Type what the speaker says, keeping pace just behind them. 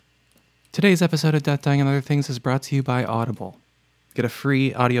Today's episode of Death, Dying, and Other Things is brought to you by Audible. Get a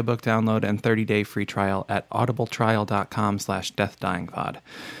free audiobook download and 30-day free trial at audibletrial.com/deathdyingpod.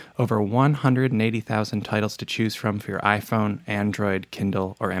 Over 180,000 titles to choose from for your iPhone, Android,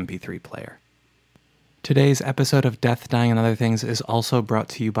 Kindle, or MP3 player. Today's episode of Death, Dying, and Other Things is also brought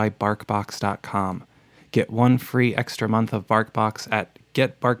to you by BarkBox.com. Get one free extra month of BarkBox at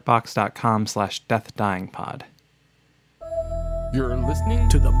getbarkbox.com/deathdyingpod. You're listening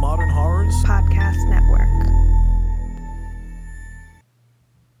to the Modern Horrors Podcast Network.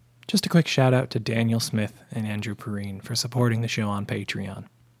 Just a quick shout out to Daniel Smith and Andrew Perrine for supporting the show on Patreon.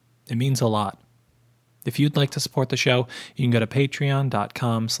 It means a lot. If you'd like to support the show, you can go to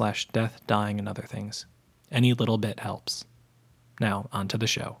patreon.com/deathdyingandotherthings. Any little bit helps. Now, on to the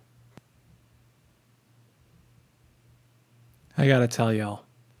show. I gotta tell y'all,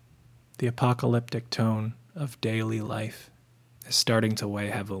 the apocalyptic tone of daily life is starting to weigh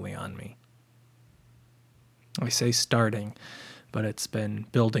heavily on me. I say starting, but it's been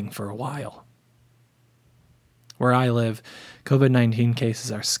building for a while. Where I live, COVID-19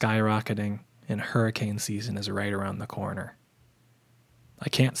 cases are skyrocketing, and hurricane season is right around the corner. I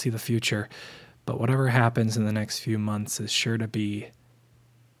can't see the future, but whatever happens in the next few months is sure to be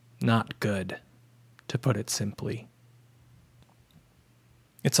not good, to put it simply.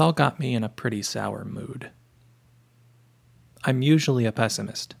 It's all got me in a pretty sour mood. I'm usually a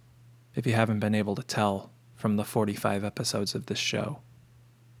pessimist, if you haven't been able to tell from the 45 episodes of this show.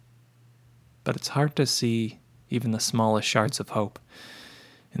 But it's hard to see even the smallest shards of hope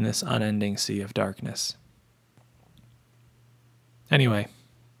in this unending sea of darkness. Anyway,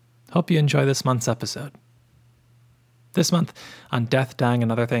 hope you enjoy this month's episode. This month on Death, Dying,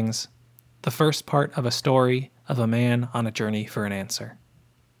 and Other Things, the first part of a story of a man on a journey for an answer.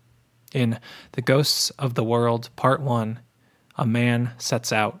 In The Ghosts of the World, Part 1, a man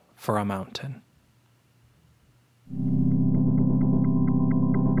sets out for a mountain.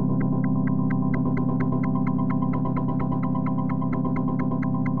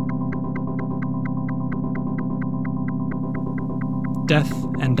 Death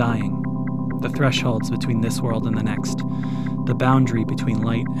and dying, the thresholds between this world and the next, the boundary between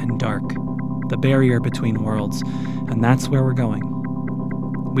light and dark, the barrier between worlds, and that's where we're going.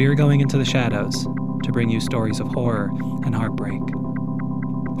 We are going into the shadows to bring you stories of horror and heartbreak.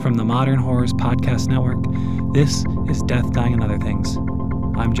 From the Modern Horrors Podcast Network, this is Death, Dying, and Other Things.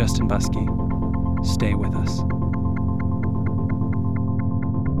 I'm Justin Buskey. Stay with us.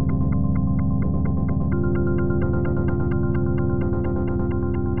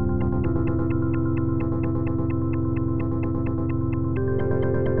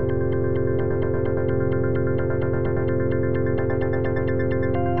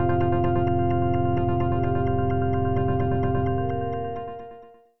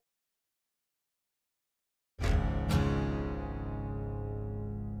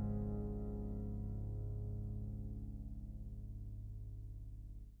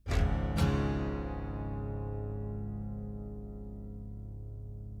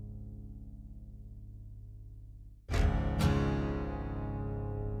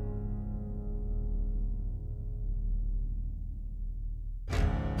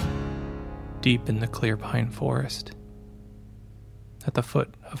 Deep in the clear pine forest, at the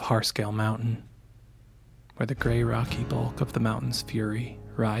foot of Harscale Mountain, where the gray rocky bulk of the mountain's fury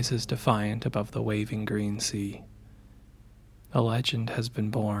rises defiant above the waving green sea, a legend has been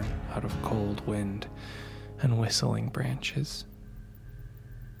born out of cold wind and whistling branches.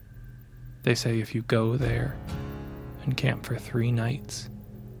 They say if you go there and camp for 3 nights,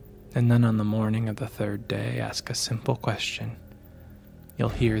 and then on the morning of the 3rd day ask a simple question, you'll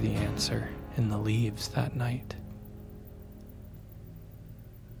hear the answer in the leaves that night.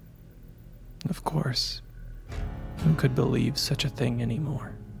 Of course, who could believe such a thing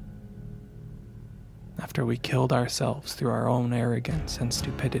anymore? After we killed ourselves through our own arrogance and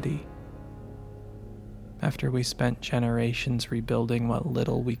stupidity. After we spent generations rebuilding what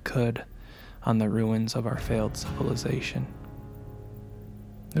little we could on the ruins of our failed civilization.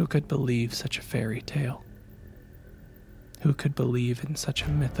 Who could believe such a fairy tale? Who could believe in such a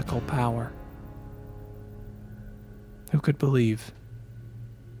mythical power? Who could believe?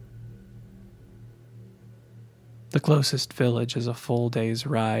 The closest village is a full day's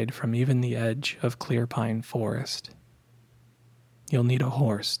ride from even the edge of Clear Pine Forest. You'll need a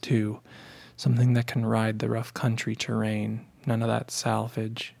horse, too, something that can ride the rough country terrain. None of that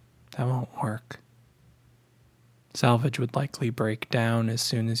salvage. That won't work. Salvage would likely break down as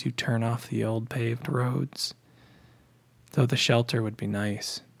soon as you turn off the old paved roads. Though the shelter would be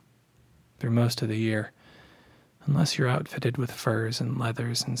nice. Through most of the year, Unless you're outfitted with furs and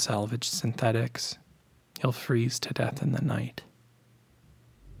leathers and salvaged synthetics, you'll freeze to death in the night.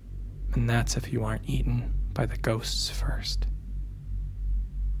 And that's if you aren't eaten by the ghosts first.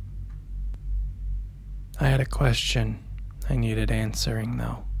 I had a question I needed answering,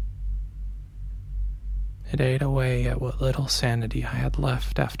 though. It ate away at what little sanity I had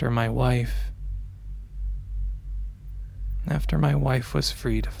left after my wife was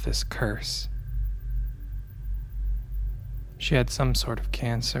freed of this curse. She had some sort of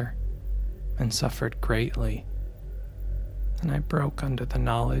cancer and suffered greatly, and I broke under the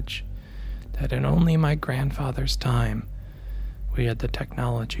knowledge that in only my grandfather's time we had the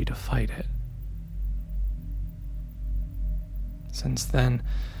technology to fight it. Since then,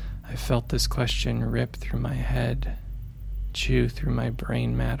 I felt this question rip through my head, chew through my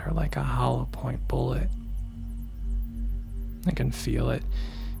brain matter like a hollow point bullet. I can feel it,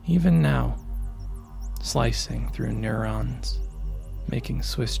 even now, slicing through neurons, making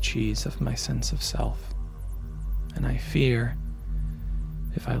Swiss cheese of my sense of self. And I fear,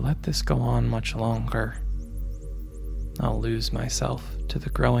 if I let this go on much longer, I'll lose myself to the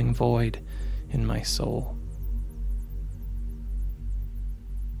growing void in my soul.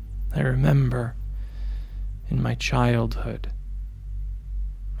 I remember, in my childhood,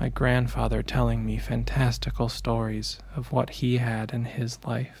 my grandfather telling me fantastical stories of what he had in his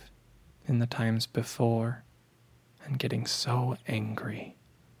life in the times before, and getting so angry.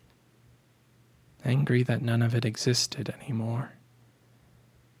 Angry that none of it existed anymore.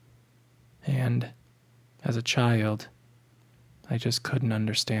 And, as a child, I just couldn't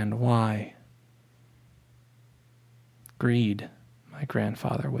understand why. Greed, my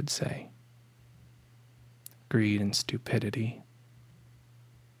grandfather would say. Greed and stupidity.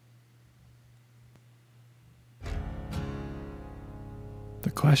 The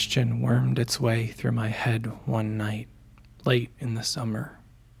question wormed its way through my head one night, late in the summer,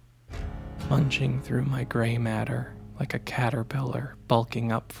 munching through my gray matter like a caterpillar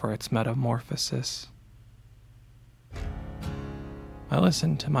bulking up for its metamorphosis. I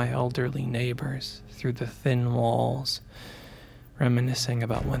listened to my elderly neighbors through the thin walls, reminiscing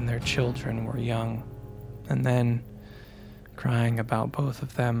about when their children were young, and then crying about both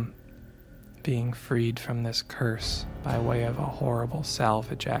of them being freed from this curse by way of a horrible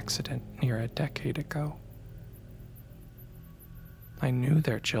salvage accident near a decade ago. I knew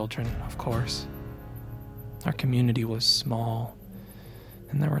their children, of course. Our community was small,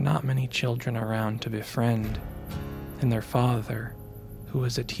 and there were not many children around to befriend, and their father, who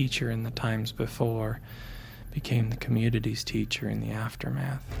was a teacher in the times before, became the community's teacher in the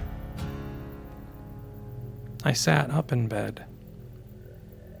aftermath. I sat up in bed.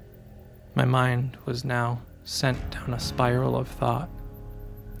 My mind was now sent down a spiral of thought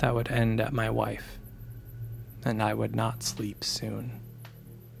that would end at my wife, and I would not sleep soon.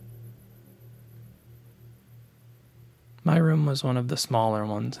 My room was one of the smaller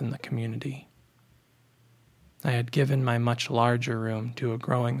ones in the community. I had given my much larger room to a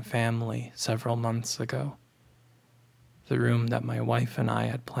growing family several months ago, the room that my wife and I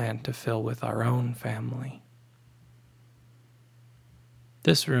had planned to fill with our own family.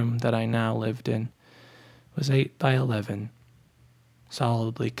 This room that I now lived in was 8 by 11,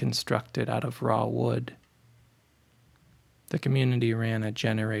 solidly constructed out of raw wood. The community ran a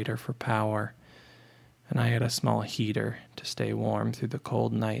generator for power, and I had a small heater to stay warm through the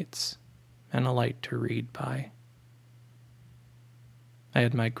cold nights, and a light to read by. I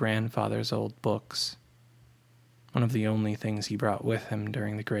had my grandfather's old books, one of the only things he brought with him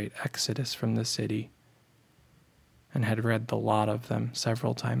during the great exodus from the city, and had read the lot of them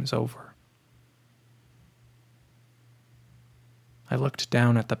several times over. I looked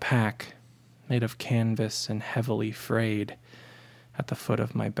down at the pack, made of canvas and heavily frayed, at the foot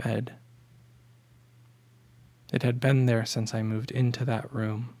of my bed. It had been there since I moved into that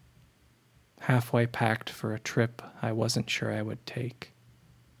room, halfway packed for a trip I wasn't sure I would take.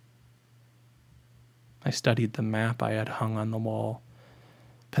 I studied the map I had hung on the wall,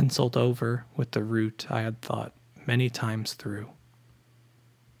 penciled over with the route I had thought many times through.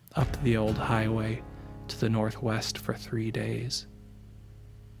 Up the old highway to the northwest for 3 days,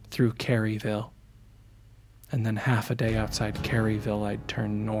 through Caryville, and then half a day outside Caryville I'd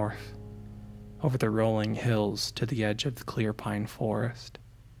turn north, over the rolling hills to the edge of the clear pine forest.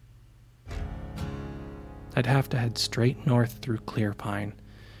 I'd have to head straight north through Clear Pine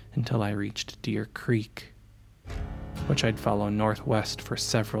until I reached Deer Creek, which I'd follow northwest for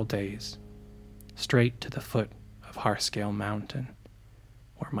several days, straight to the foot of Harscale Mountain,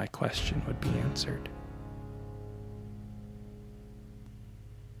 where my question would be answered.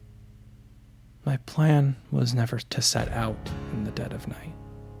 My plan was never to set out in the dead of night.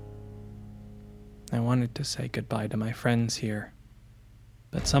 I wanted to say goodbye to my friends here,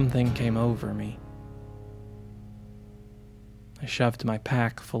 but something came over me. I shoved my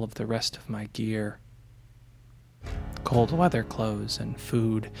pack full of the rest of my gear, cold weather clothes and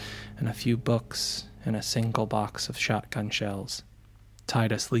food and a few books and a single box of shotgun shells,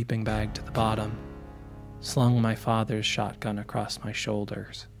 tied a sleeping bag to the bottom, slung my father's shotgun across my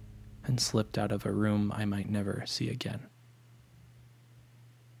shoulders, and slipped out of a room I might never see again.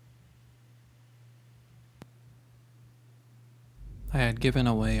 I had given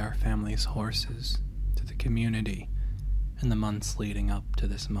away our family's horses to the community in the months leading up to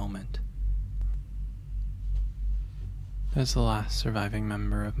this moment. As the last surviving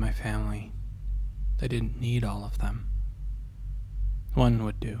member of my family, I didn't need all of them. One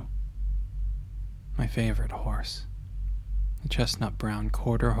would do. My favorite horse, a chestnut brown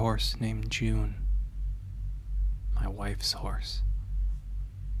quarter horse named June, my wife's horse.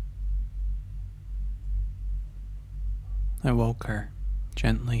 I woke her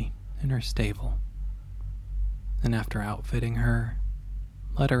gently in her stable, and after outfitting her,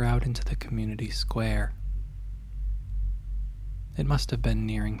 led her out into the community square. It must have been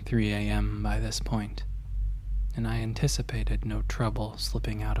nearing 3 a.m. by this point, and I anticipated no trouble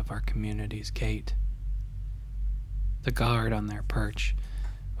slipping out of our community's gate. The guard on their perch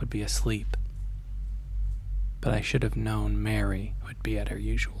would be asleep, but I should have known Mary would be at her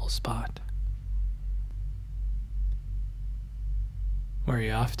usual spot. "Where are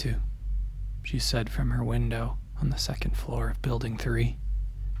you off to?" she said from her window on the second floor of Building 3.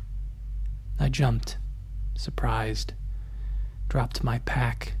 I jumped, surprised, dropped my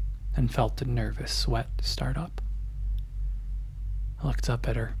pack, and felt a nervous sweat start up. I looked up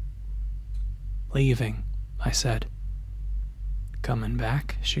at her. "Leaving," I said. "Coming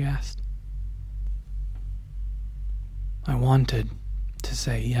back?" she asked. I wanted to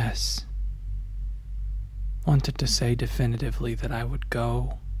say yes. Wanted to say definitively that I would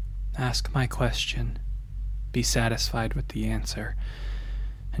go, ask my question, be satisfied with the answer,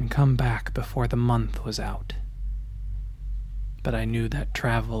 and come back before the month was out. But I knew that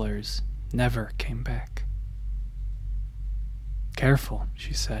travelers never came back. "Careful,"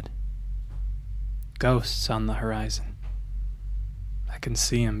 she said. "Ghosts on the horizon. I can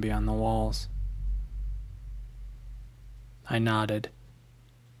see 'em beyond the walls." I nodded,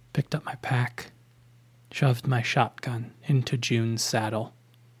 picked up my pack, shoved my shotgun into June's saddle,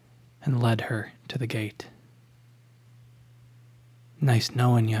 and led her to the gate. "Nice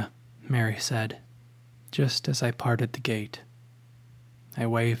knowing ya," Mary said, just as I parted the gate. I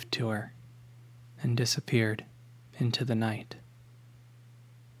waved to her and disappeared into the night.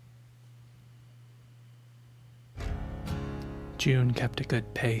 June kept a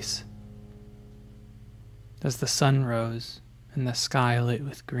good pace. As the sun rose and the sky lit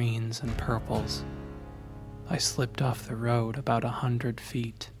with greens and purples, I slipped off the road about 100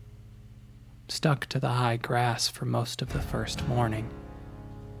 feet, stuck to the high grass for most of the first morning,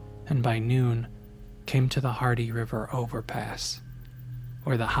 and by noon came to the Hardy River overpass,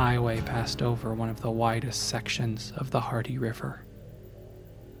 where the highway passed over one of the widest sections of the Hardy River.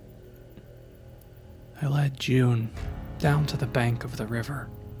 I led June down to the bank of the river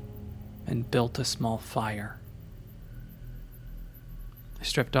and built a small fire. I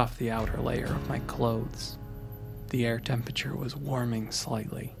stripped off the outer layer of my clothes. The air temperature was warming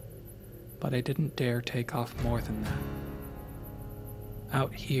slightly, but I didn't dare take off more than that.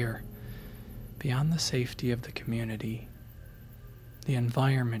 Out here, beyond the safety of the community, the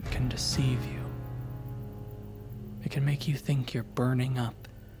environment can deceive you. It can make you think you're burning up,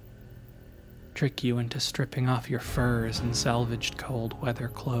 trick you into stripping off your furs and salvaged cold weather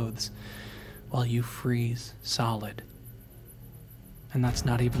clothes while you freeze solid. And that's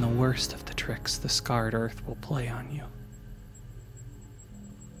not even the worst of the tricks the scarred earth will play on you.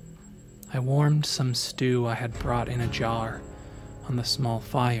 I warmed some stew I had brought in a jar on the small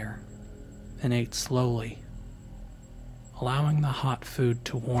fire and ate slowly, allowing the hot food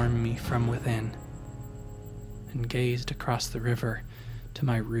to warm me from within, and gazed across the river to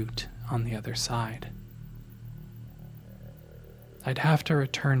my route on the other side. I'd have to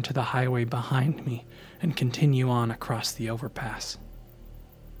return to the highway behind me and continue on across the overpass.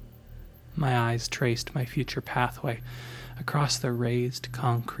 My eyes traced my future pathway across the raised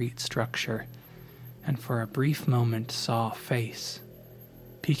concrete structure, and for a brief moment saw a face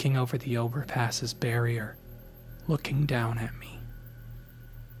peeking over the overpass's barrier, looking down at me.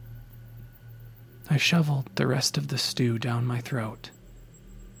 I shoveled the rest of the stew down my throat,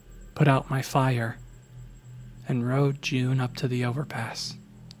 put out my fire, and rode June up to the overpass,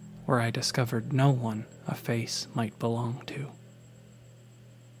 where I discovered no one a face might belong to.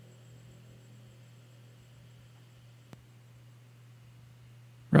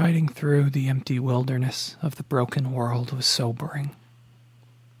 Riding through the empty wilderness of the broken world was sobering.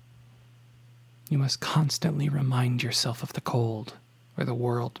 You must constantly remind yourself of the cold, or the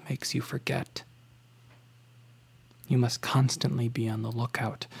world makes you forget. You must constantly be on the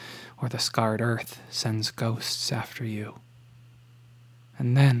lookout, or the scarred earth sends ghosts after you.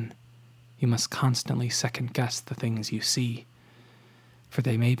 And then, you must constantly second-guess the things you see, for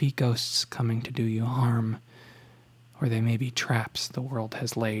they may be ghosts coming to do you harm, or they may be traps the world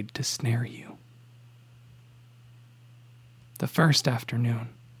has laid to snare you. The first afternoon,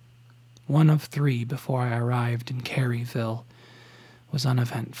 one of 3 before I arrived in Caryville, was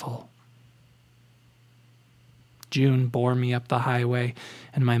uneventful. June bore me up the highway,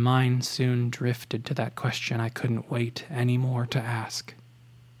 and my mind soon drifted to that question I couldn't wait any more to ask.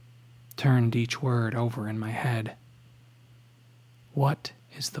 Turned each word over in my head. What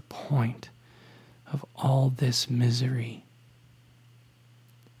is the point of all this misery?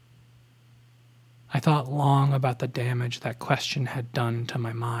 I thought long about the damage that question had done to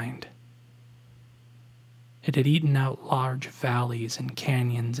my mind. It had eaten out large valleys and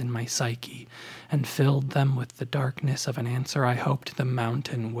canyons in my psyche and filled them with the darkness of an answer I hoped the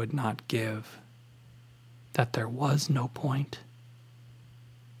mountain would not give. That there was no point.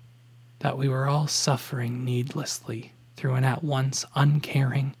 That we were all suffering needlessly through an at once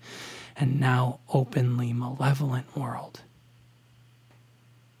uncaring and now openly malevolent world.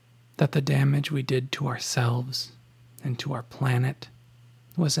 That the damage we did to ourselves and to our planet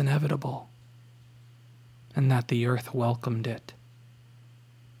was inevitable, and that the earth welcomed it.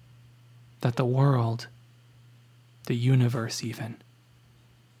 That the world, the universe even,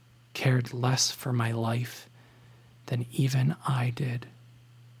 cared less for my life than even I did.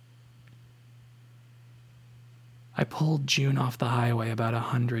 I pulled June off the highway about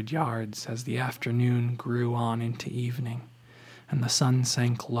 100 yards as the afternoon grew on into evening and the sun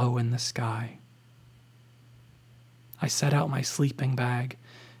sank low in the sky. I set out my sleeping bag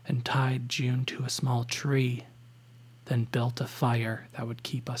and tied June to a small tree, then built a fire that would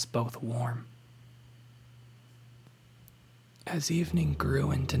keep us both warm. As evening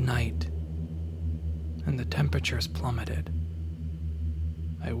grew into night and the temperatures plummeted,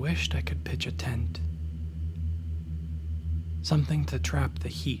 I wished I could pitch a tent. Something to trap the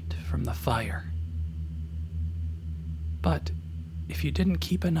heat from the fire. But if you didn't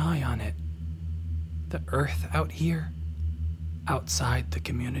keep an eye on it, the earth out here, outside the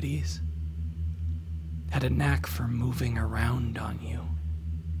communities, had a knack for moving around on you,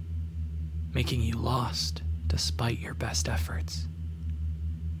 making you lost despite your best efforts.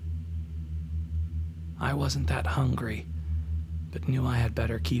 I wasn't that hungry, but knew I had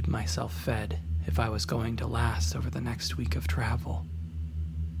better keep myself fed if I was going to last over the next week of travel.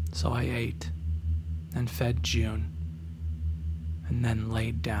 So I ate and fed June, and then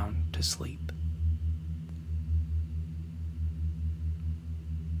laid down to sleep.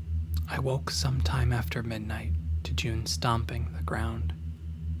 I woke sometime after midnight to June stomping the ground.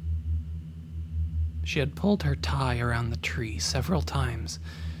 She had pulled her tie around the tree several times,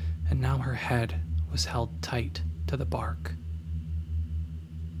 and now her head was held tight to the bark.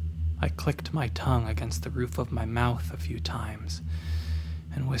 I clicked my tongue against the roof of my mouth a few times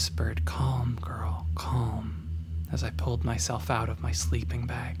and whispered, "Calm, girl, calm," as I pulled myself out of my sleeping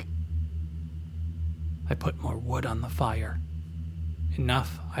bag. I put more wood on the fire.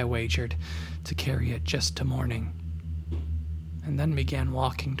 Enough, I wagered, to carry it just to morning, and then began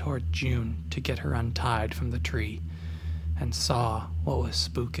walking toward June to get her untied from the tree, and saw what was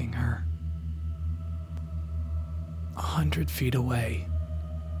spooking her. 100 feet away,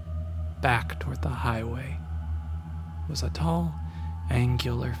 back toward the highway, was a tall,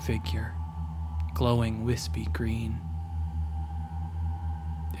 angular figure, glowing wispy green.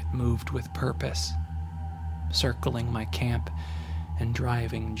 It moved with purpose, circling my camp and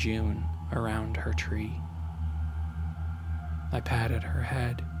driving June around her tree. I patted her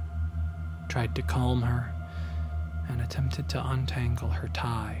head, tried to calm her, and attempted to untangle her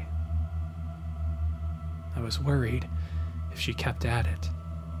tie. I was worried, if she kept at it,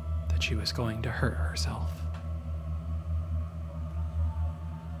 that she was going to hurt herself.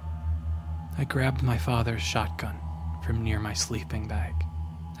 I grabbed my father's shotgun from near my sleeping bag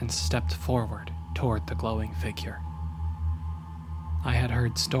and stepped forward toward the glowing figure. I had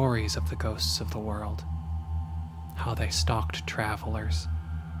heard stories of the ghosts of the world, how they stalked travelers,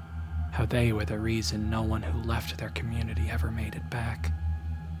 how they were the reason no one who left their community ever made it back.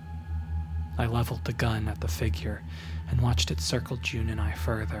 I leveled the gun at the figure and watched it circle June and I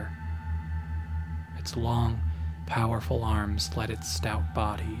further, Its long, powerful arms led its stout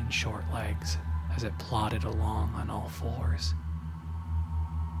body and short legs as it plodded along on all fours.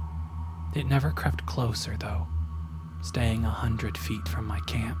 It never crept closer, though, staying 100 feet from my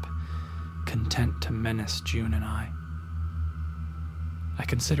camp, content to menace June and I. I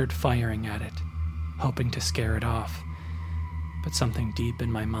considered firing at it, hoping to scare it off, but something deep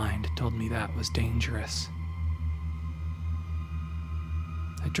in my mind told me that was dangerous.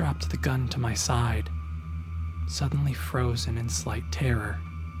 I dropped the gun to my side, suddenly frozen in slight terror.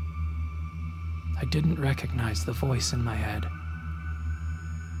 I didn't recognize the voice in my head.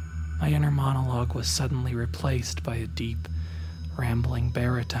 My inner monologue was suddenly replaced by a deep, rambling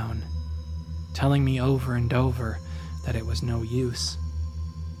baritone, telling me over and over that it was no use.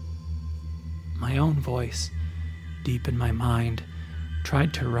 My own voice, deep in my mind,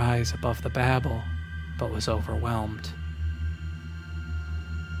 tried to rise above the babble, but was overwhelmed.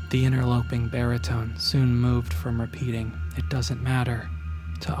 The interloping baritone soon moved from repeating, "It doesn't matter,"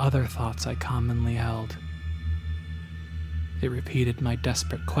 to other thoughts I commonly held. It repeated my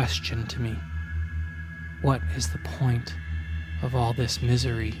desperate question to me. What is the point of all this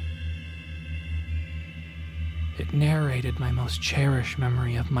misery? It narrated my most cherished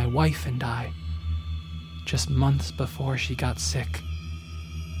memory of my wife and I, just months before she got sick,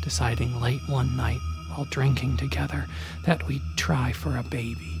 deciding late one night while drinking together that we'd try for a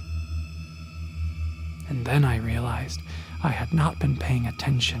baby. And then I realized I had not been paying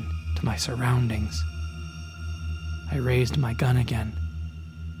attention to my surroundings. I raised my gun again,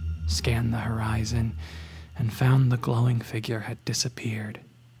 scanned the horizon, and found the glowing figure had disappeared.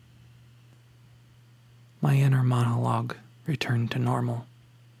 My inner monologue returned to normal,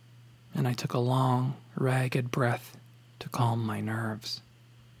 and I took a long, ragged breath to calm my nerves.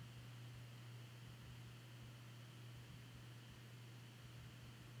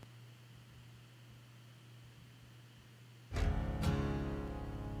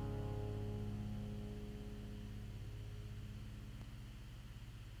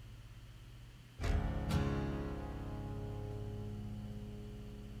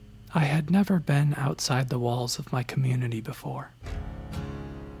 I had never been outside the walls of my community before.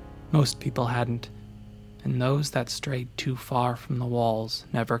 Most people hadn't, and those that strayed too far from the walls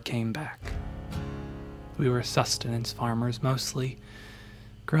never came back. We were sustenance farmers mostly,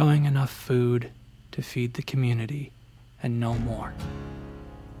 growing enough food to feed the community and no more.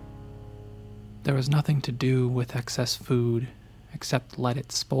 There was nothing to do with excess food except let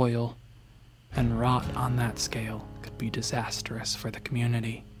it spoil, and rot on that scale could be disastrous for the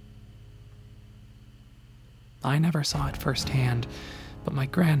community. I never saw it firsthand, but my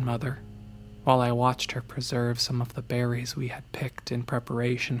grandmother, while I watched her preserve some of the berries we had picked in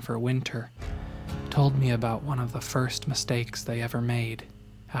preparation for winter, told me about one of the first mistakes they ever made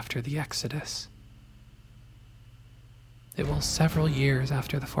after the Exodus. It was several years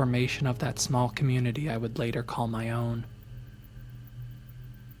after the formation of that small community I would later call my own.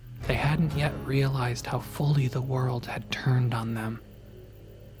 They hadn't yet realized how fully the world had turned on them.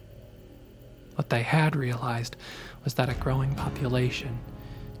 What they had realized was that a growing population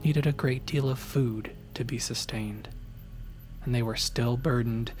needed a great deal of food to be sustained, and they were still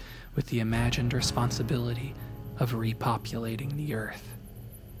burdened with the imagined responsibility of repopulating the earth.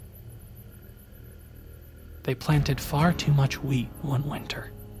 They planted far too much wheat one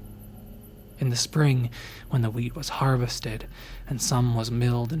winter. In the spring, when the wheat was harvested, and some was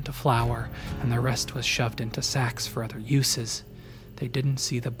milled into flour, and the rest was shoved into sacks for other uses, they didn't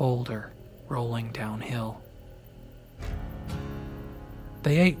see the boulder rolling downhill.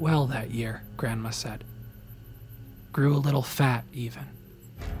 They ate well that year, Grandma said. Grew a little fat, even.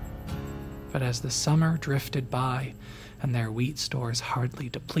 But as the summer drifted by and their wheat stores hardly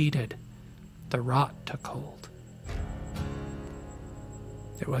depleted, the rot took hold.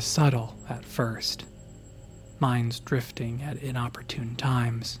 It was subtle at first, mines drifting at inopportune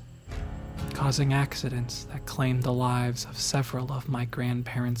times, causing accidents that claimed the lives of several of my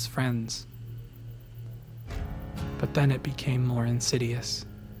grandparents' friends. But then it became more insidious.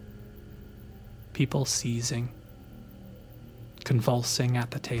 People seizing, convulsing at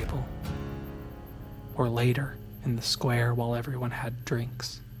the table, or later in the square while everyone had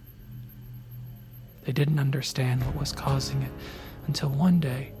drinks. They didn't understand what was causing it until one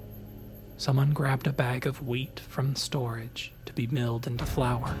day, someone grabbed a bag of wheat from storage to be milled into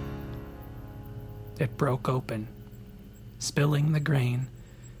flour. It broke open, spilling the grain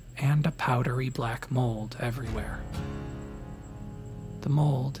and a powdery black mold everywhere. The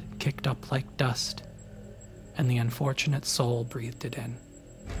mold kicked up like dust, and the unfortunate soul breathed it in.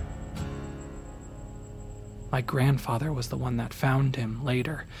 My grandfather was the one that found him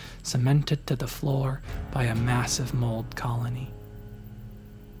later, cemented to the floor by a massive mold colony.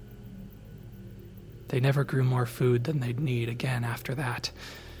 They never grew more food than they'd need again after that,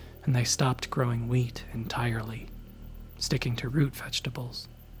 and they stopped growing wheat entirely, sticking to root vegetables,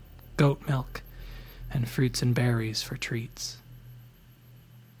 goat milk, and fruits and berries for treats.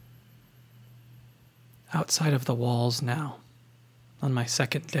 Outside of the walls now, on my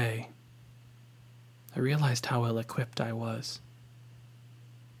second day, I realized how ill-equipped I was.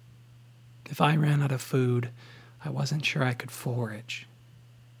 If I ran out of food, I wasn't sure I could forage.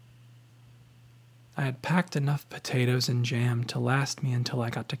 I had packed enough potatoes and jam to last me until I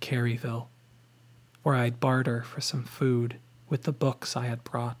got to Caryville, where I'd barter for some food with the books I had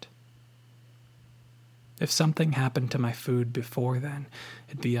brought. If something happened to my food before then,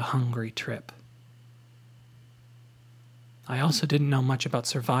 it'd be a hungry trip. I also didn't know much about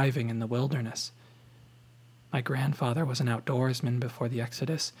surviving in the wilderness. My grandfather was an outdoorsman before the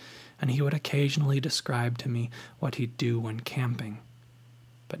Exodus, and he would occasionally describe to me what he'd do when camping.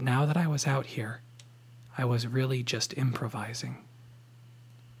 But now that I was out here, I was really just improvising.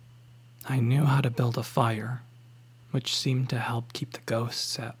 I knew how to build a fire, which seemed to help keep the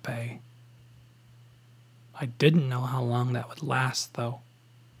ghosts at bay. I didn't know how long that would last, though.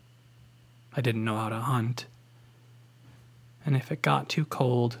 I didn't know how to hunt. And if it got too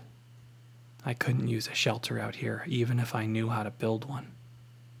cold, I couldn't use a shelter out here, even if I knew how to build one.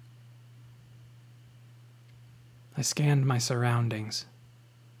 I scanned my surroundings.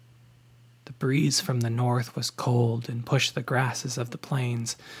 The breeze from the north was cold and pushed the grasses of the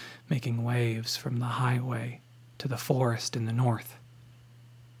plains, making waves from the highway to the forest in the north.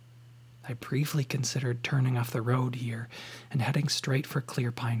 I briefly considered turning off the road here and heading straight for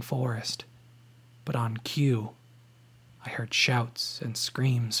Clear Pine Forest, but on cue, I heard shouts and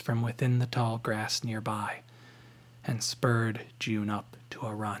screams from within the tall grass nearby, and spurred June up to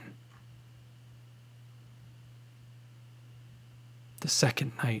a run. The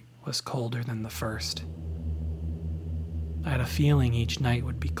second night was colder than the first. I had a feeling each night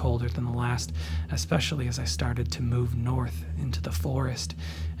would be colder than the last, especially as I started to move north into the forest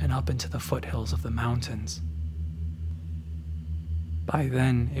and up into the foothills of the mountains. By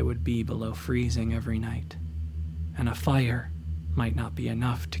then, it would be below freezing every night, and a fire might not be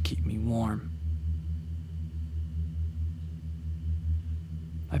enough to keep me warm.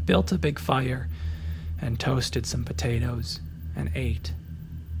 I built a big fire and toasted some potatoes and ate.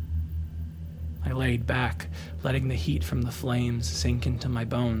 I laid back, letting the heat from the flames sink into my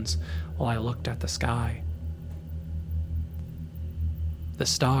bones while I looked at the sky. The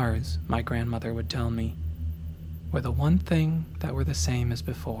stars, my grandmother would tell me, were the one thing that were the same as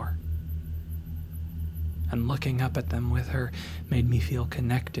before. And looking up at them with her made me feel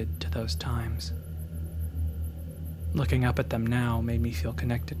connected to those times. Looking up at them now made me feel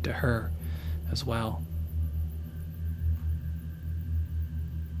connected to her as well.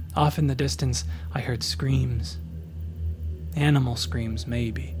 Off in the distance, I heard screams. Animal screams,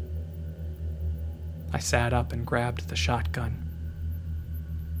 maybe. I sat up and grabbed the shotgun.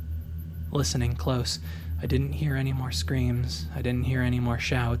 Listening close, I didn't hear any more screams. I didn't hear any more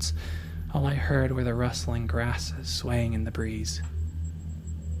shouts. All I heard were the rustling grasses swaying in the breeze.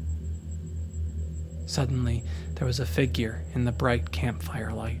 Suddenly, there was a figure in the bright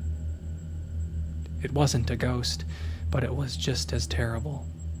campfire light. It wasn't a ghost, but it was just as terrible.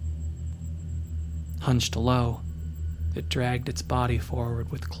 Hunched low, it dragged its body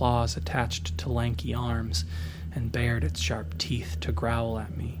forward with claws attached to lanky arms and bared its sharp teeth to growl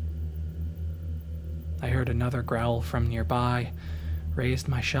at me. I heard another growl from nearby, raised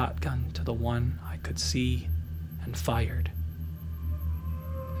my shotgun to the one I could see, and fired.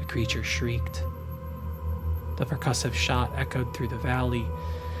 The creature shrieked. The percussive shot echoed through the valley,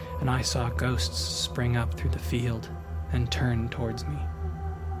 and I saw ghosts spring up through the field and turn towards me.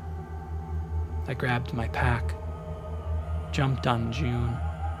 I grabbed my pack, jumped on June,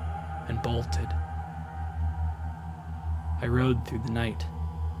 and bolted. I rode through the night,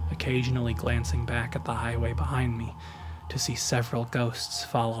 occasionally glancing back at the highway behind me to see several ghosts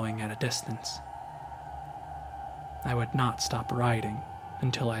following at a distance. I would not stop riding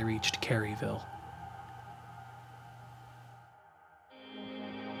until I reached Caryville.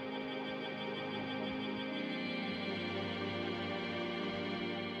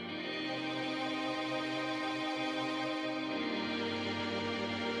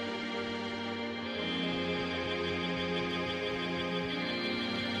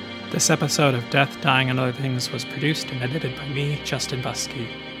 This episode of Death, Dying, and Other Things was produced and edited by me, Justin Buskey.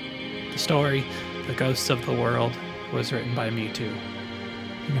 The story, The Ghosts of the World, was written by me too.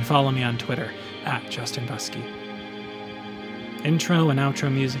 You can follow me on Twitter @JustinBusky. Intro and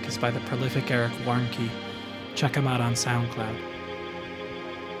outro music is by the prolific Eric Warmke. Check him out on SoundCloud.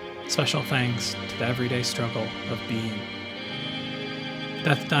 Special thanks to the everyday struggle of being.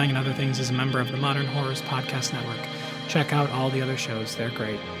 Death, Dying, and Other Things is a member of the Modern Horrors Podcast Network. Check out all the other shows, they're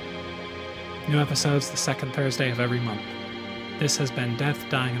great. New episodes the second Thursday of every month. This has been Death,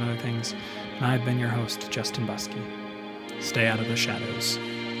 Dying, and Other Things, and I've been your host, Justin Busky. Stay out of the shadows.